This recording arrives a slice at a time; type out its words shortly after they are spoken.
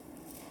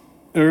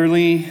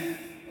Early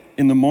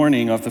in the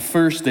morning of the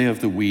first day of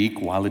the week,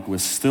 while it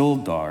was still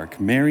dark,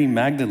 Mary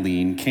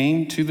Magdalene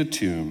came to the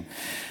tomb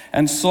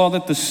and saw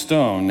that the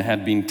stone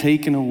had been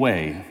taken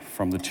away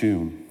from the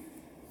tomb.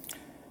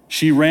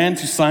 She ran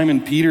to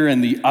Simon Peter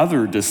and the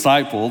other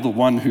disciple, the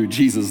one who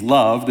Jesus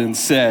loved, and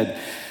said,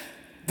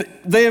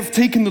 "They have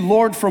taken the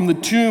Lord from the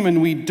tomb,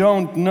 and we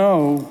don't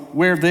know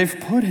where they've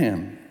put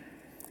him."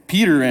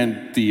 Peter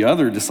and the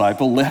other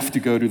disciple left to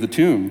go to the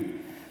tomb.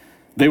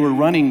 They were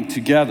running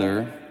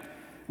together,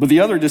 but the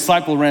other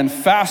disciple ran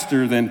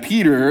faster than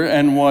Peter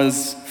and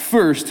was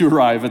first to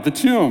arrive at the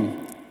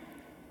tomb.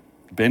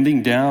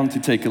 Bending down to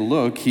take a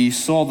look, he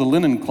saw the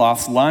linen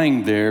cloths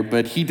lying there,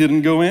 but he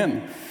didn't go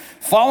in.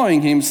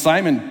 Following him,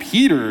 Simon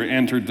Peter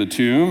entered the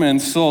tomb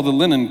and saw the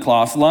linen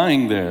cloths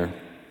lying there.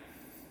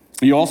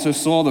 He also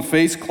saw the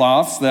face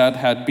cloths that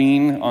had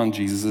been on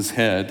Jesus'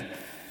 head.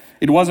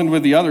 It wasn't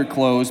with the other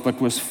clothes, but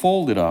was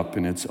folded up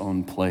in its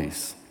own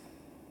place.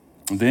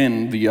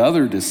 Then the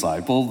other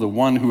disciple, the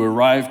one who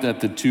arrived at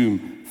the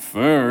tomb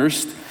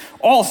first,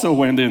 also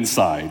went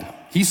inside.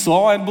 He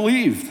saw and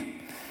believed.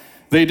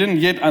 They didn't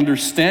yet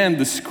understand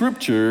the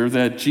scripture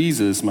that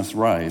Jesus must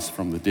rise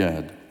from the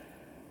dead.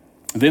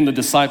 Then the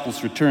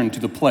disciples returned to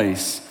the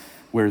place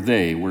where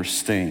they were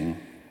staying.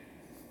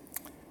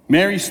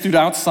 Mary stood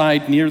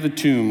outside near the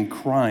tomb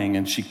crying,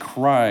 and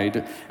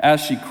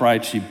as she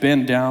cried, she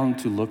bent down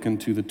to look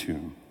into the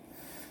tomb.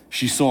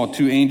 She saw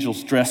two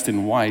angels dressed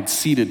in white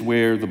seated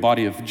where the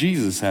body of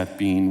Jesus had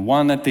been,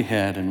 one at the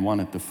head and one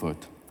at the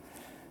foot.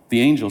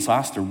 The angels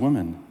asked her,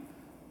 "Woman,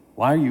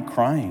 why are you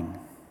crying?"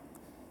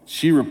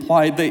 She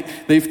replied,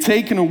 They've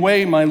taken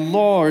away my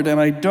Lord, and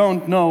I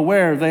don't know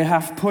where they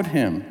have put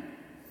him."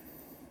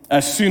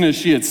 As soon as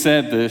she had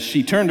said this,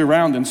 she turned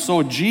around and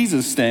saw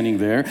Jesus standing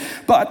there,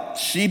 but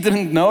she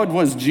didn't know it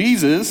was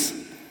Jesus.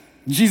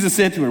 Jesus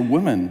said to her,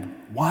 "Woman,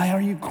 why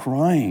are you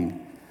crying?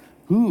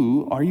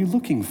 Who are you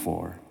looking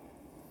for?"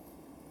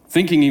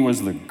 Thinking he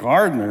was the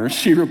gardener,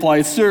 she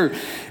replied, "Sir,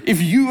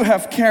 if you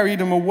have carried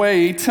him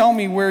away, tell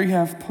me where you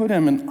have put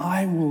him, and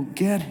I will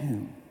get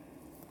him."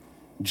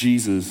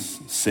 Jesus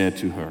said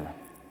to her,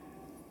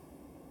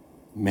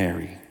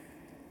 "Mary."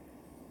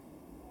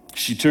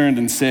 She turned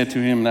and said to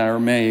him in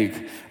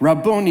Aramaic,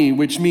 "Rabboni,"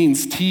 which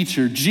means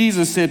teacher.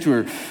 Jesus said to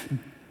her,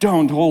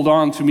 "Don't hold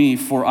on to me,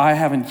 for I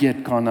haven't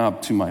yet gone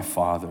up to my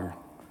Father.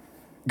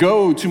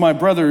 Go to my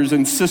brothers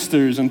and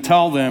sisters and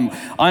tell them,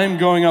 I am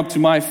going up to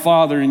my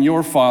Father and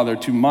your Father,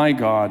 to my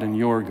God and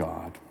your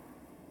God."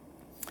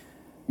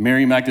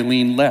 Mary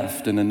Magdalene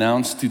left and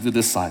announced to the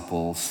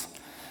disciples,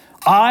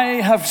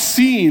 "I have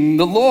seen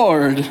the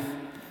Lord."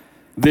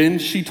 Then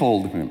she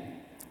told him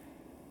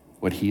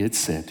what he had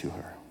said to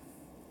her.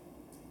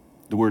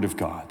 The word of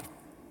God.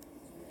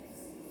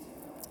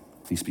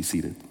 Please be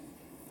seated.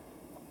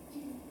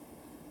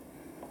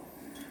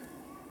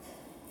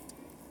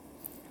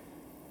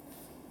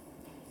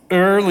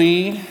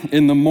 Early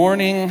in the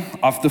morning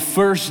of the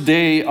first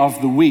day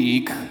of the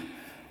week,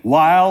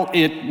 while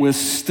it was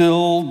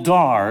still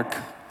dark,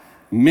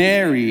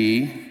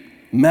 Mary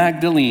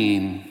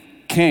Magdalene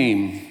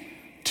came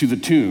to the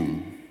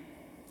tomb,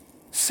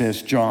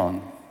 says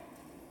John.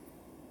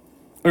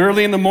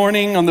 Early in the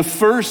morning on the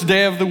first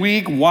day of the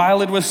week,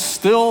 while it was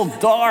still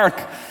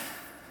dark,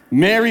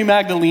 Mary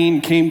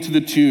Magdalene came to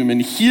the tomb.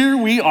 And here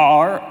we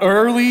are,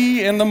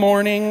 early in the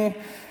morning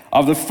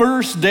of the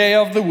first day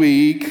of the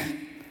week,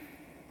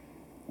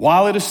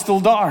 while it is still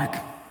dark.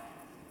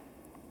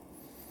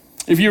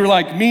 If you were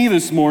like me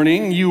this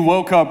morning, you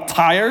woke up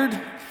tired,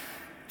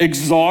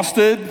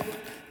 exhausted,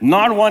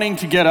 not wanting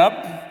to get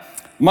up,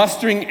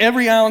 mustering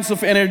every ounce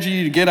of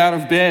energy to get out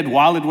of bed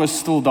while it was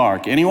still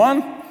dark.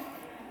 Anyone?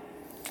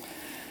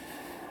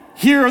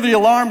 Here are the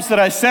alarms that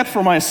I set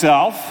for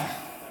myself.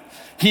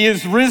 He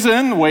is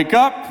risen, wake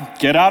up,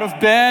 get out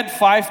of bed,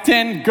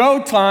 5:10, go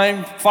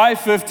time,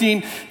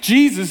 5:15.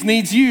 Jesus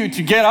needs you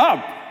to get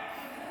up.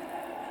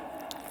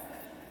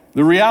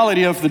 The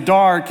reality of the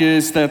dark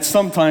is that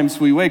sometimes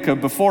we wake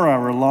up before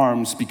our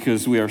alarms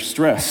because we are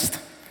stressed.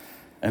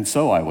 And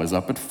so I was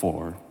up at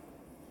 4.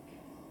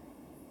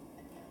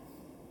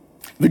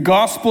 The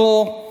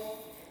gospel,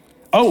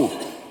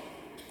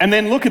 and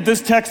then look at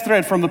this text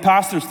thread from the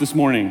pastors this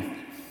morning.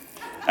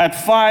 At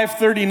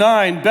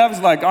 5:39, Bev's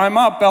like, "I'm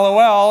up,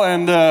 LOL,"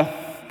 and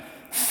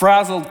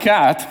frazzled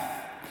cat.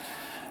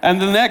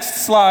 And the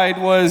next slide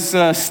was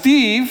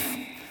Steve,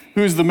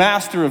 who's the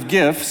master of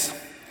gifts.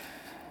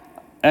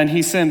 And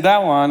he sent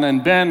that one,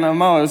 and Ben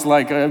Amo is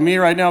like me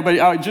right now, but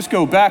I'll just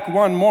go back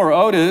one more.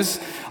 Otis,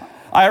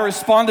 I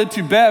responded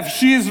to Bev,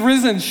 she is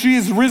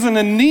risen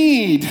in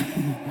need.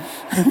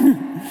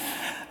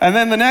 And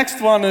then the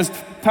next one is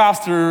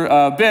Pastor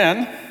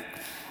Ben.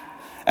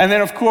 And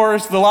then, of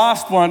course, the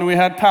last one, we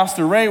had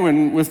Pastor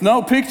Raywin with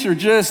no picture,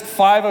 just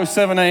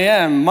 5:07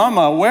 a.m.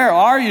 Mama, where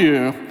are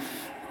you?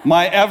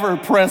 My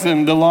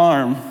ever-present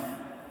alarm.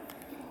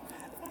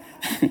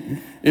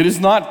 It is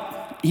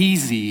not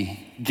easy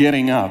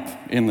getting up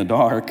in the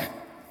dark.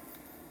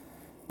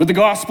 But the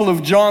Gospel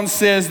of John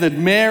says that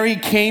Mary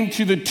came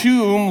to the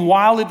tomb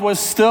while it was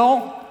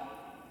still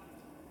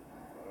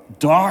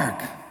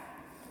dark.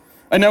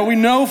 And now we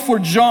know for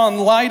John,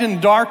 light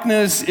and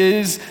darkness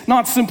is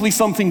not simply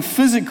something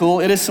physical,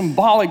 it is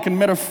symbolic and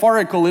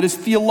metaphorical, it is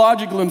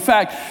theological. In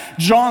fact,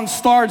 John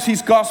starts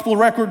his gospel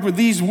record with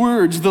these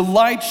words: the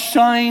light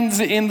shines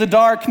in the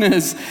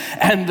darkness,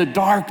 and the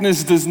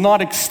darkness does not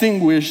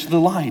extinguish the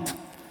light.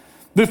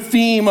 The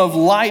theme of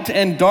light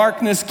and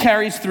darkness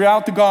carries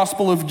throughout the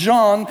Gospel of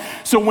John.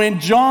 So when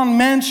John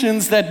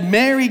mentions that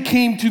Mary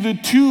came to the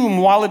tomb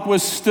while it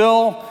was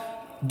still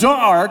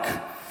dark,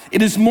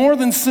 it is more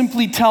than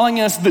simply telling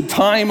us the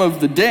time of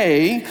the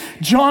day.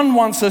 John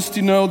wants us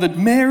to know that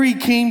Mary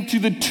came to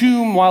the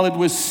tomb while it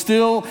was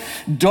still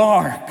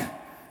dark.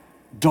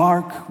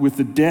 Dark with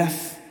the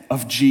death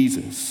of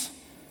Jesus.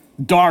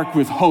 Dark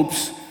with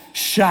hopes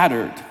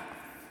shattered.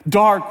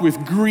 Dark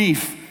with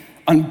grief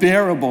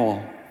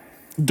unbearable.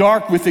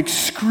 Dark with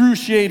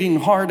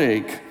excruciating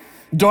heartache.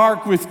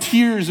 Dark with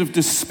tears of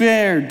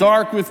despair.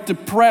 Dark with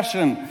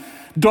depression.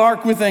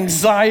 Dark with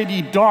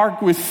anxiety,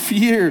 dark with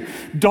fear,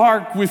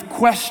 dark with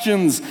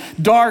questions,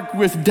 dark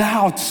with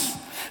doubts,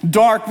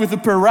 dark with the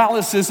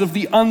paralysis of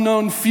the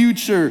unknown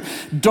future,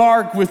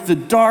 dark with the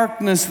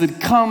darkness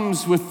that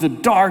comes with the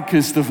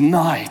darkest of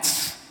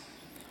nights.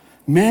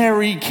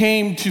 Mary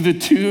came to the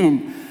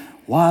tomb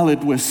while it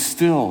was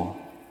still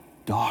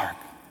dark.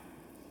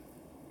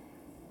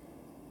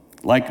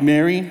 Like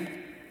Mary,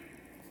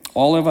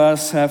 all of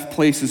us have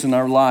places in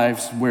our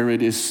lives where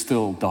it is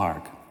still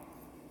dark.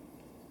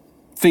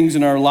 Things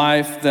in our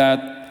life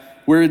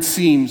where it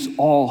seems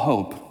all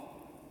hope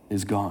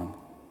is gone.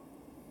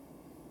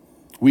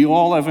 We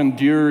all have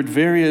endured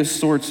various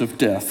sorts of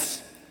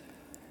deaths.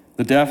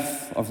 The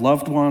death of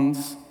loved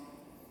ones,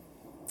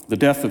 the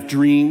death of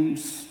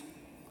dreams,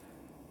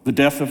 the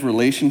death of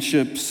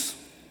relationships,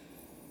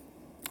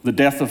 the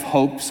death of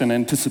hopes and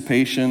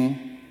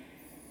anticipation,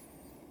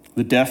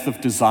 the death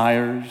of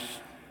desires,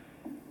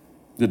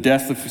 the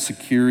death of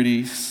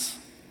securities,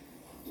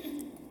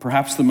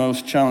 perhaps the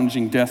most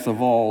challenging death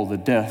of all, the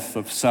death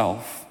of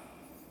self.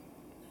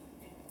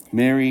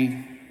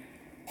 Mary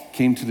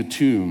came to the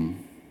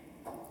tomb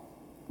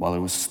while it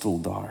was still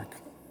dark.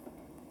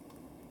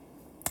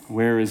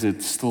 Where is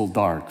it still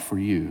dark for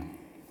you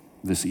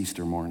this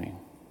Easter morning?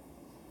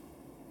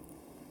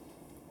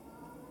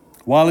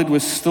 While it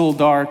was still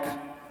dark,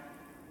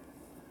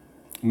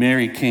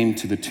 Mary came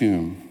to the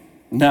tomb.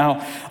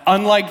 Now,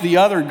 unlike the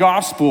other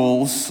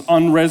Gospels,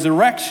 on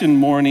resurrection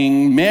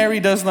morning, Mary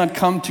does not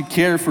come to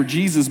care for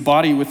Jesus'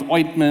 body with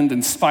ointment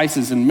and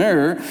spices and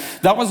myrrh.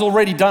 That was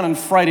already done on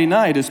Friday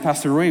night, as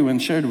Pastor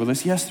Raywin shared with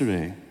us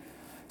yesterday.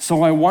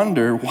 So I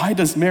wonder, why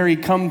does Mary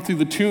come to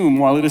the tomb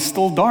while it is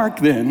still dark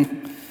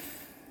then?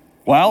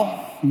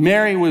 Well,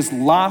 Mary was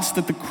last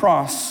at the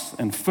cross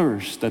and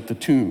first at the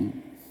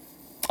tomb.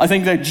 I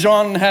think that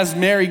John has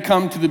Mary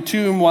come to the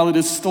tomb while it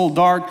is still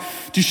dark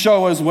to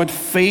show us what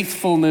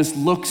faithfulness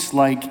looks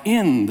like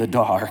in the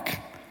dark.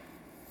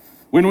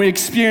 When we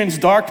experience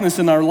darkness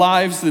in our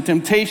lives, the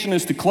temptation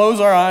is to close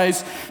our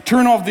eyes,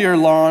 turn off the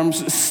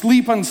alarms,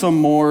 sleep on some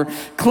more,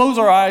 close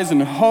our eyes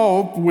and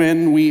hope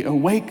when we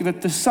awake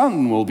that the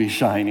sun will be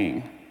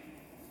shining.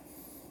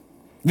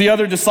 The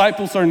other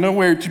disciples are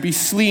nowhere to be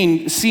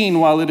seen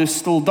while it is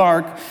still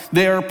dark.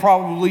 They are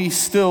probably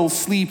still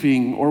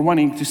sleeping or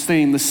wanting to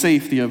stay in the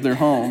safety of their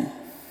home.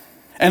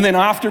 And then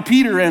after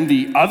Peter and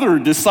the other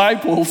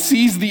disciple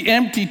sees the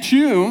empty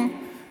tomb,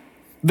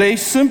 they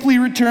simply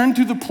return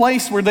to the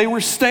place where they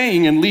were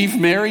staying and leave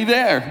Mary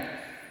there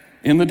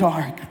in the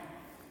dark.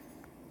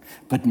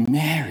 But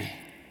Mary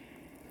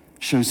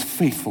shows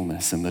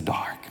faithfulness in the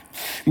dark.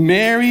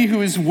 Mary,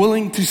 who is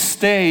willing to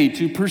stay,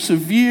 to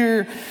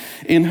persevere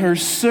in her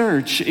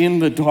search in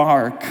the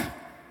dark.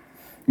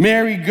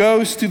 Mary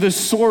goes to the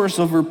source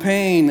of her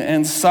pain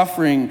and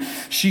suffering.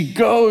 She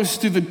goes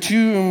to the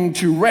tomb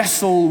to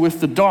wrestle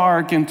with the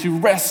dark and to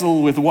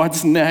wrestle with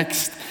what's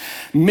next.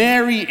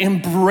 Mary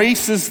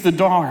embraces the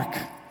dark.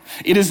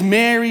 It is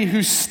Mary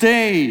who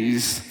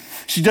stays.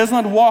 She does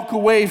not walk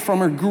away from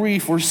her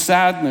grief or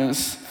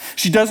sadness.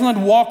 She does not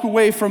walk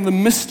away from the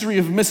mystery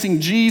of missing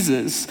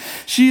Jesus.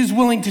 She is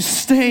willing to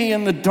stay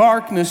in the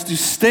darkness, to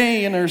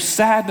stay in her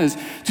sadness,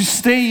 to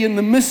stay in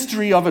the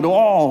mystery of it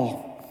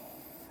all.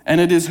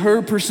 And it is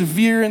her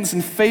perseverance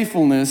and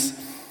faithfulness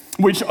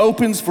which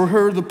opens for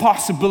her the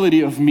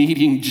possibility of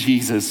meeting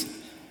Jesus.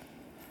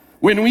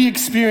 When we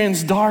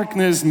experience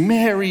darkness,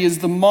 Mary is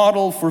the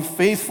model for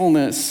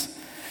faithfulness.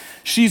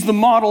 She's the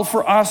model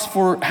for us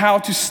for how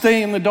to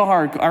stay in the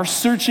dark, our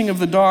searching of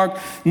the dark,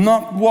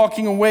 not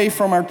walking away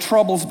from our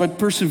troubles, but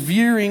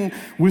persevering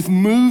with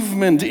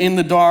movement in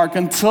the dark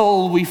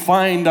until we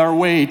find our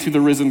way to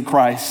the risen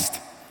Christ.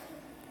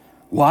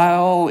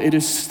 While it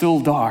is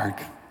still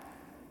dark,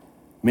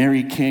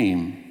 Mary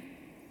came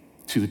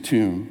to the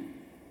tomb.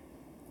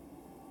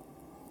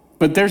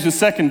 But there's a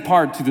second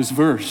part to this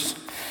verse.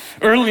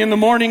 Early in the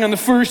morning on the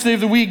first day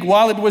of the week,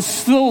 while it was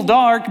still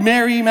dark,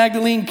 Mary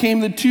Magdalene came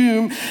to the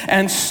tomb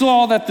and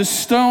saw that the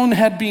stone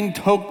had been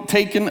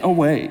taken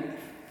away.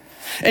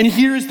 And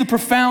here's the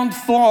profound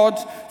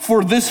thought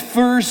for this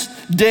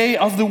first day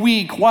of the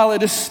week while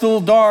it is still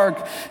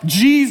dark.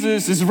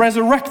 Jesus is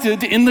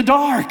resurrected in the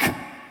dark.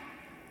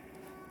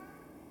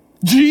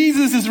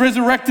 Jesus is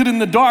resurrected in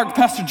the dark.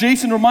 Pastor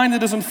Jason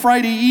reminded us on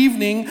Friday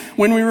evening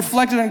when we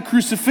reflected on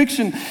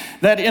crucifixion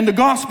that in the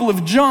Gospel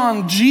of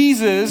John,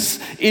 Jesus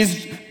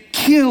is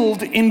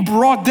killed in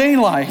broad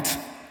daylight.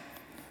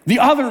 The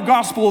other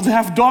Gospels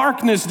have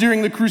darkness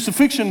during the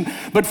crucifixion,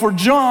 but for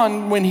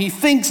John, when he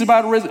thinks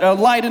about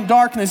light and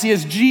darkness, he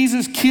has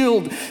Jesus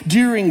killed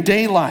during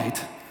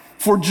daylight.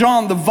 For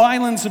John, the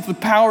violence of the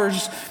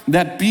powers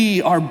that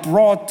be are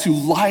brought to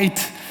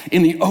light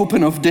in the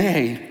open of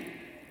day.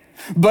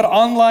 But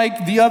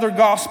unlike the other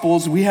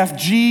Gospels, we have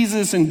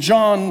Jesus and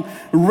John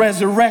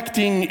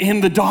resurrecting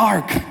in the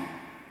dark.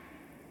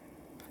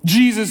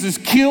 Jesus is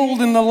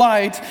killed in the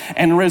light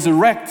and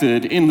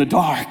resurrected in the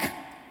dark.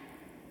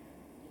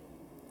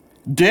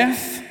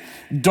 Death,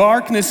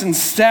 darkness, and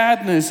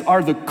sadness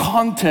are the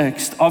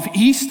context of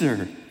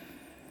Easter.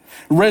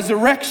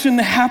 Resurrection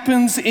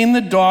happens in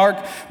the dark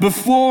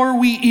before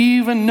we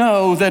even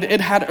know that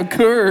it had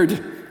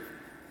occurred.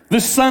 The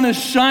sun is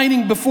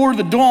shining before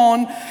the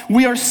dawn.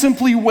 We are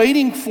simply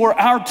waiting for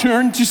our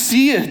turn to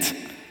see it.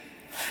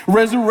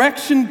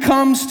 Resurrection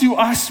comes to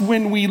us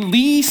when we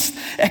least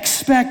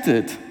expect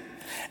it.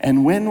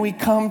 And when we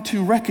come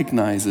to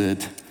recognize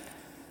it,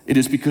 it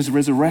is because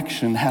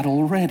resurrection had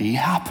already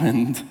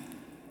happened.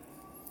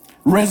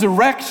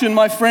 Resurrection,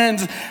 my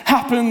friends,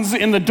 happens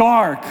in the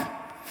dark.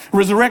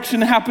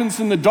 Resurrection happens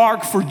in the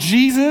dark for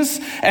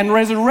Jesus, and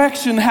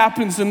resurrection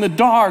happens in the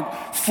dark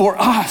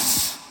for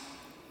us.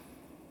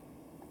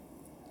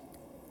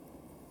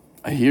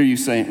 I hear you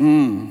say,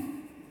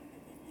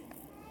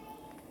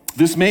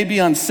 this may be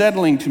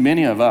unsettling to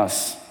many of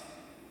us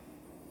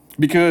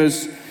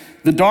because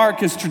the dark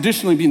has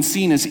traditionally been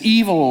seen as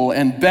evil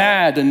and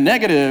bad and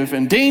negative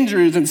and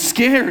dangerous and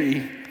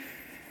scary.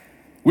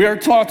 We are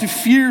taught to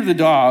fear the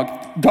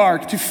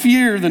dark, to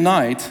fear the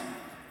night.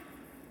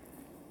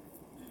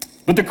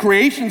 But the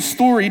creation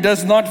story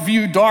does not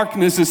view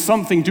darkness as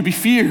something to be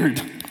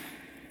feared.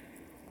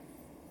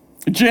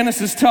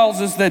 Genesis tells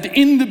us that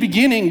in the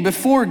beginning,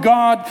 before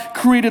God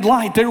created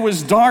light, there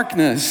was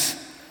darkness.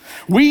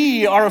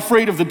 We are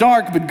afraid of the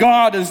dark, but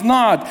God is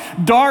not.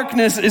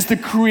 Darkness is the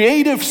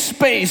creative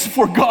space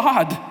for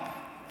God.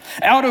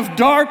 Out of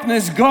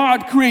darkness,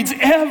 God creates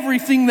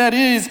everything that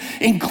is,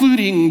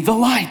 including the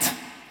light.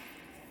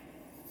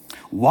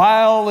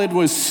 While it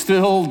was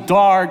still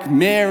dark,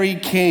 Mary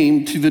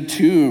came to the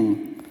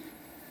tomb.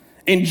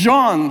 In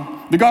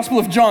John, the Gospel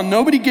of John,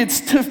 nobody gets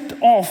tipped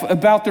off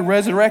about the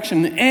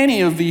resurrection in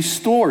any of these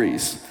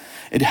stories.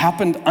 It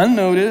happened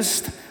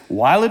unnoticed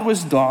while it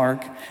was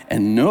dark,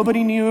 and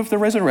nobody knew of the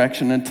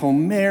resurrection until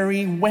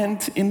Mary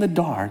went in the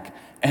dark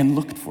and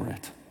looked for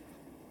it.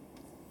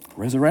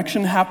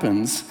 Resurrection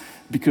happens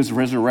because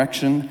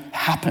resurrection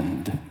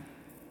happened.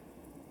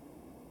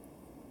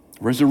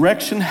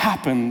 Resurrection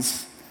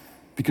happens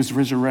because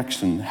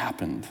resurrection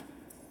happened.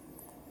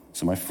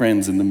 So my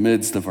friends, in the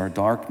midst of our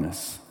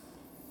darkness,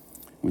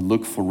 we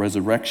look for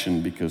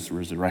resurrection because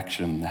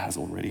resurrection has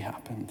already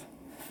happened.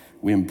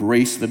 We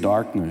embrace the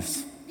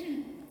darkness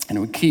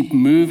and we keep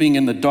moving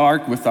in the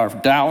dark with our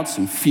doubts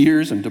and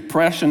fears and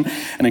depression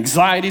and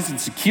anxieties and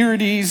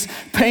insecurities,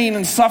 pain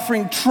and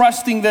suffering,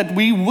 trusting that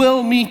we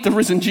will meet the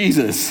risen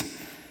Jesus.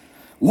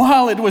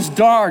 While it was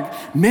dark,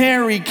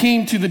 Mary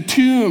came to the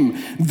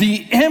tomb,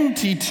 the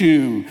empty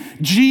tomb.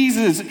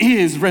 Jesus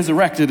is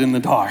resurrected in the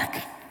dark.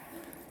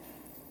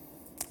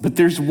 But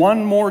there's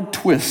one more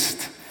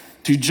twist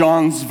to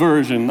John's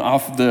version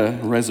of the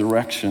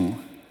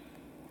resurrection,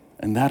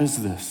 and that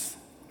is this.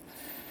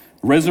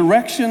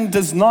 Resurrection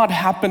does not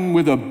happen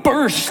with a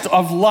burst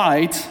of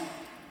light.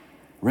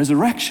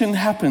 Resurrection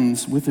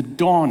happens with a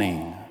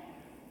dawning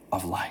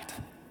of light.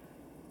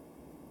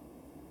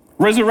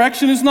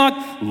 Resurrection is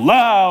not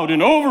loud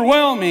and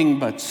overwhelming,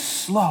 but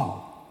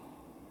slow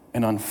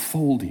and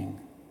unfolding.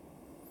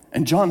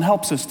 And John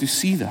helps us to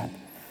see that.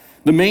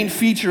 The main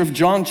feature of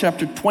John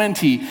chapter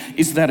 20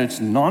 is that it's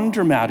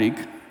non-dramatic,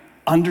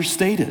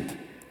 understated,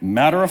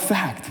 matter of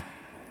fact.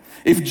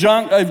 If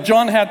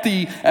John had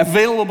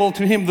available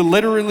to him the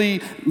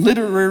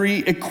literary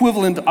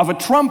equivalent of a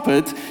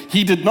trumpet,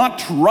 he did not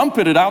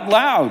trumpet it out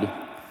loud.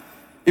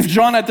 If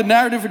John had the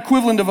narrative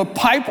equivalent of a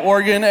pipe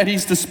organ at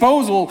his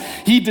disposal,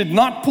 he did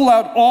not pull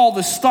out all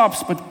the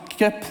stops, but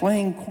kept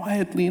playing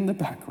quietly in the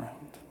background.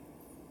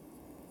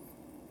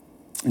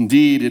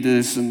 Indeed, it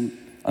is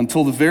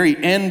until the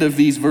very end of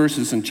these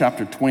verses in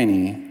chapter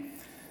 20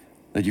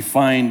 that you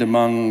find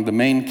among the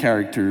main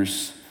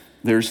characters,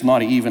 there's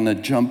not even a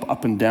jump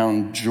up and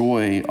down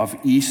joy of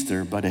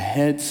Easter, but a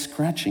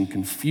head-scratching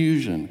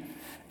confusion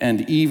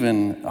and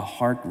even a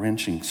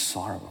heart-wrenching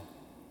sorrow.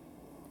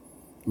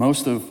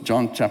 Most of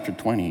John chapter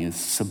 20 is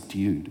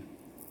subdued.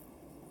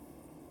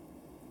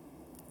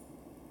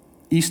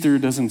 Easter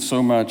doesn't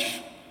so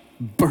much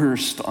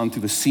burst onto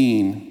the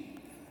scene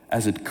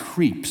as it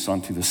creeps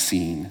onto the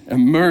scene,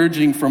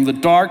 emerging from the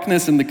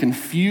darkness and the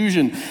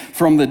confusion,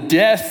 from the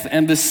death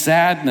and the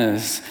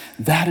sadness.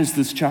 That is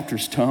this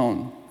chapter's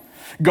tone.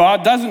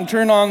 God doesn't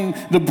turn on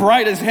the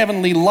brightest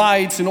heavenly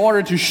lights in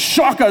order to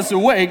shock us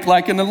awake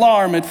like an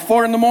alarm at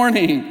 4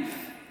 a.m.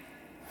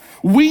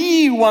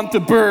 We want the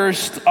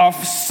burst of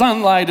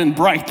sunlight and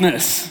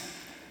brightness,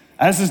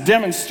 as is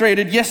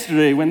demonstrated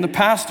yesterday when the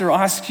pastor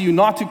asked you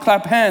not to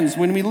clap hands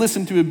when we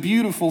listen to a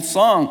beautiful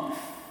song.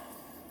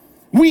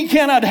 We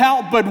cannot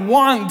help but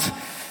want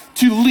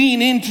to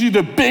lean into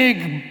the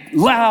big,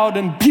 loud,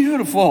 and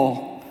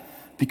beautiful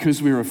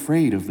because we're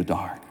afraid of the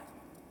dark.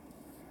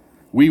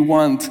 We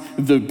want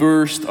the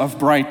burst of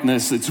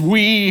brightness. It's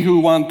we who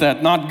want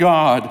that, not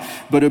God.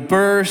 But a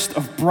burst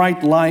of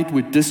bright light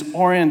would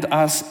disorient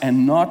us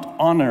and not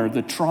honor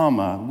the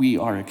trauma we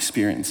are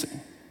experiencing.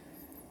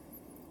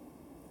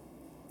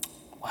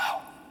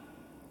 Wow.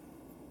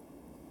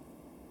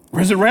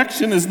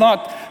 Resurrection is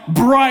not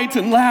bright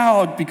and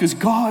loud because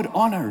God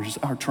honors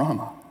our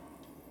trauma.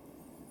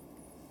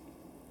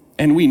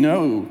 And we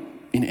know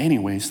in any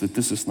ways that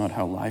this is not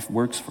how life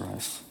works for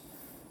us.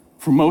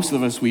 For most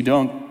of us, we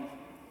don't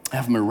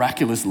have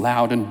miraculous,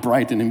 loud, and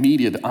bright and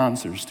immediate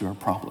answers to our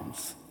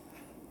problems.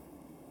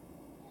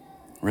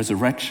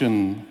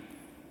 Resurrection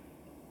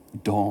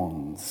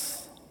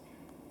dawns,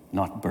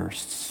 not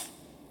bursts.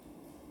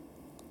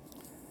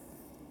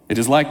 It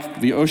is like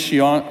the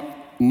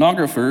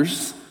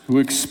oceanographers who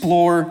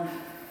explore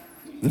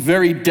the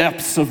very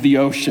depths of the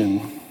ocean,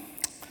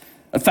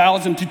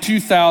 1,000 to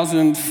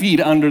 2,000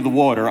 feet under the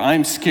water.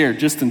 I'm scared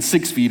just in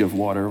 6 feet of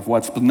water of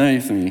what's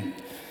beneath me.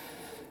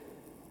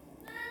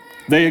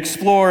 They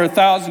explore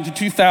 1,000 to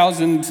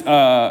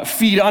 2,000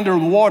 feet under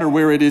water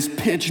where it is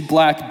pitch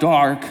black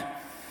dark.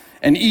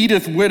 And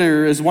Edith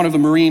Witter is one of the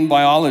marine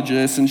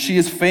biologists, and she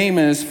is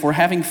famous for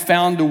having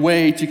found a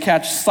way to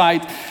catch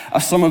sight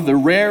of some of the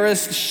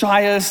rarest,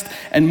 shyest,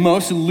 and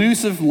most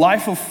elusive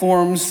life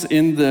forms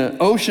in the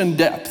ocean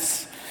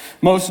depths.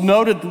 Most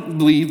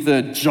notably,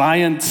 the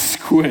giant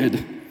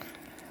squid,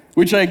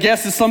 which I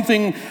guess is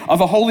something of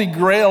a holy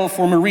grail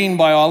for marine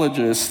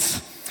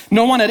biologists.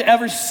 No one had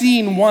ever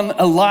seen one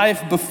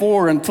alive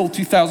before until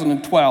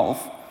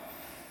 2012.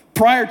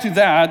 Prior to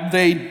that,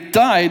 they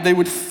died. They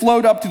would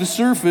float up to the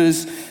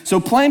surface,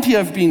 so plenty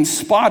have been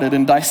spotted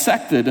and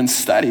dissected and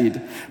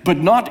studied, but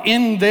not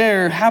in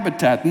their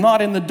habitat,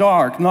 not in the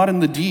dark, not in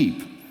the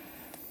deep.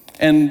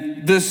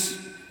 And this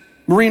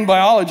marine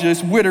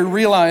biologist, Witter,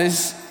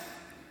 realized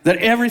that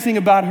everything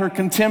about her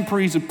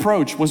contemporaries'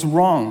 approach was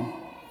wrong.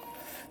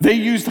 They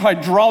used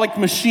hydraulic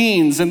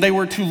machines and they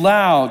were too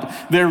loud.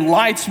 Their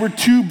lights were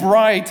too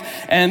bright,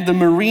 and the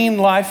marine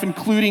life,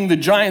 including the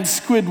giant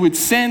squid, would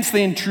sense the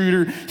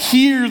intruder,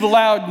 hear the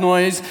loud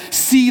noise,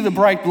 see the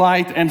bright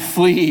light, and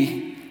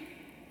flee,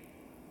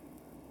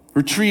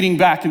 retreating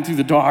back into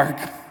the dark.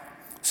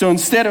 So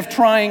instead of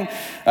trying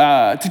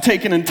to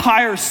take an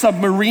entire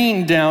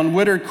submarine down,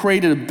 Witter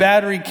created a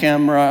battery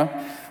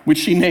camera, which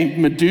she named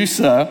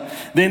Medusa,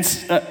 then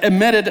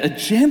emitted a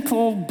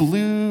gentle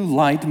blue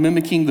light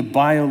mimicking the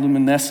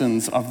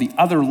bioluminescence of the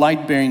other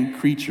light-bearing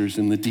creatures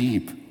in the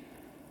deep.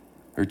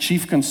 Her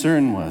chief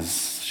concern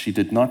was she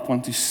did not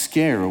want to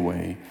scare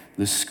away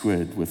the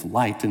squid with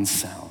light and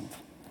sound,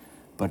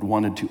 but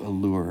wanted to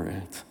allure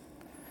it.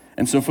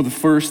 And so for the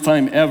first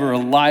time ever, a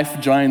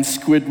live giant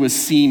squid was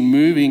seen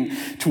moving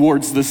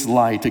towards this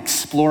light,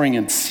 exploring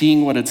and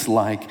seeing what it's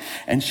like.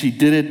 And she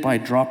did it by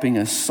dropping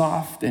a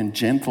soft and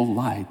gentle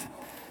light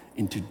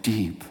into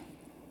deep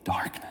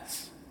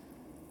darkness.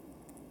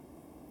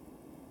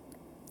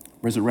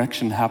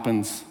 Resurrection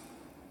happens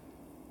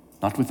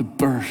not with a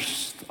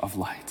burst of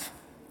light.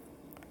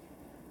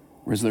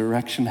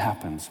 Resurrection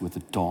happens with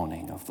the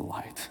dawning of the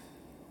light.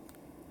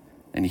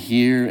 And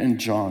here in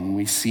John,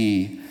 we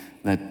see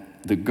that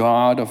the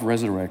God of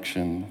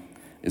resurrection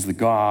is the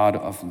God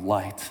of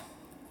light,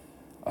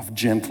 of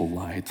gentle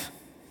light.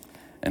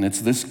 And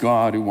it's this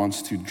God who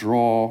wants to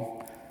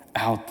draw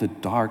out the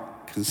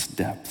darkest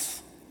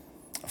depths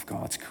of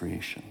God's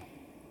creation.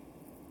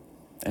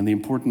 And the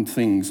important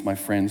things, my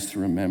friends, to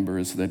remember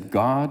is that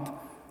God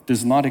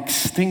does not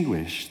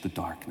extinguish the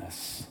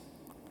darkness.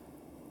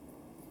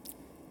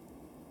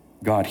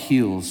 God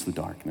heals the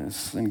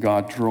darkness, and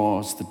God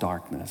draws the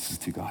darkness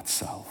to God's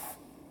self.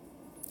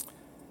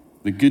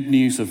 The good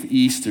news of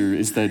Easter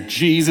is that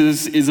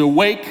Jesus is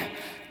awake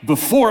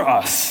before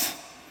us.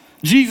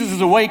 Jesus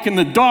is awake in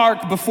the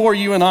dark before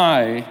you and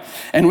I.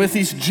 And with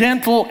his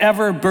gentle,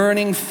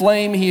 ever-burning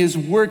flame, he is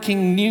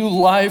working new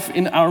life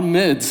in our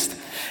midst.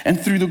 And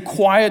through the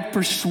quiet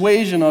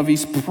persuasion of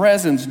his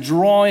presence,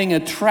 drawing,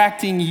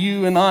 attracting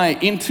you and I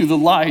into the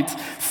light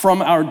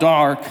from our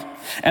dark.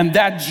 And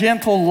that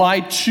gentle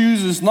light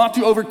chooses not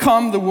to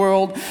overcome the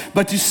world,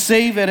 but to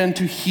save it and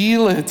to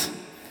heal it.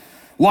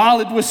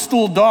 While it was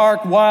still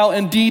dark, while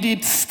indeed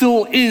it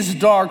still is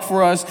dark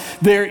for us,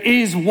 there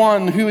is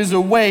one who is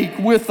awake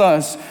with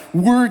us,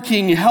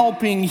 working,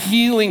 helping,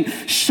 healing,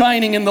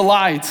 shining in the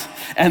light.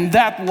 And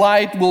that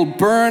light will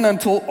burn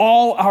until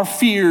all our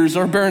fears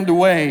are burned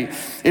away.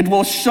 It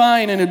will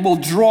shine and it will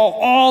draw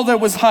all that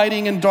was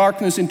hiding in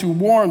darkness into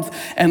warmth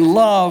and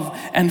love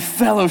and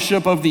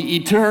fellowship of the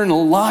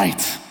eternal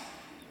light.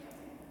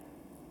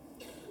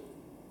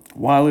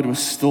 While it was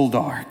still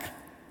dark,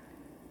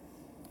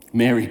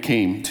 Mary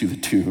came to the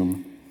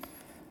tomb.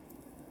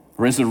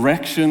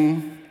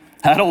 Resurrection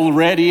had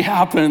already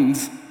happened,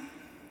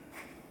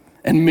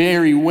 and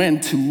Mary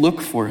went to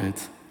look for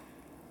it.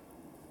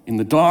 In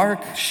the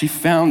dark, she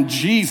found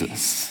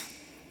Jesus.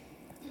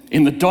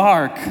 In the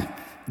dark,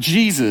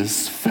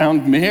 Jesus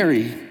found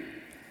Mary.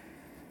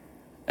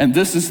 And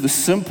this is the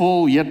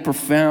simple yet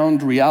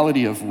profound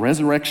reality of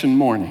resurrection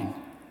morning.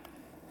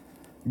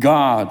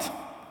 God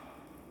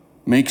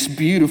makes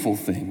beautiful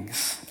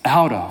things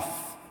out of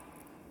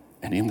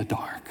and in the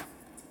dark.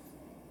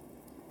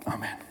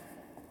 Amen.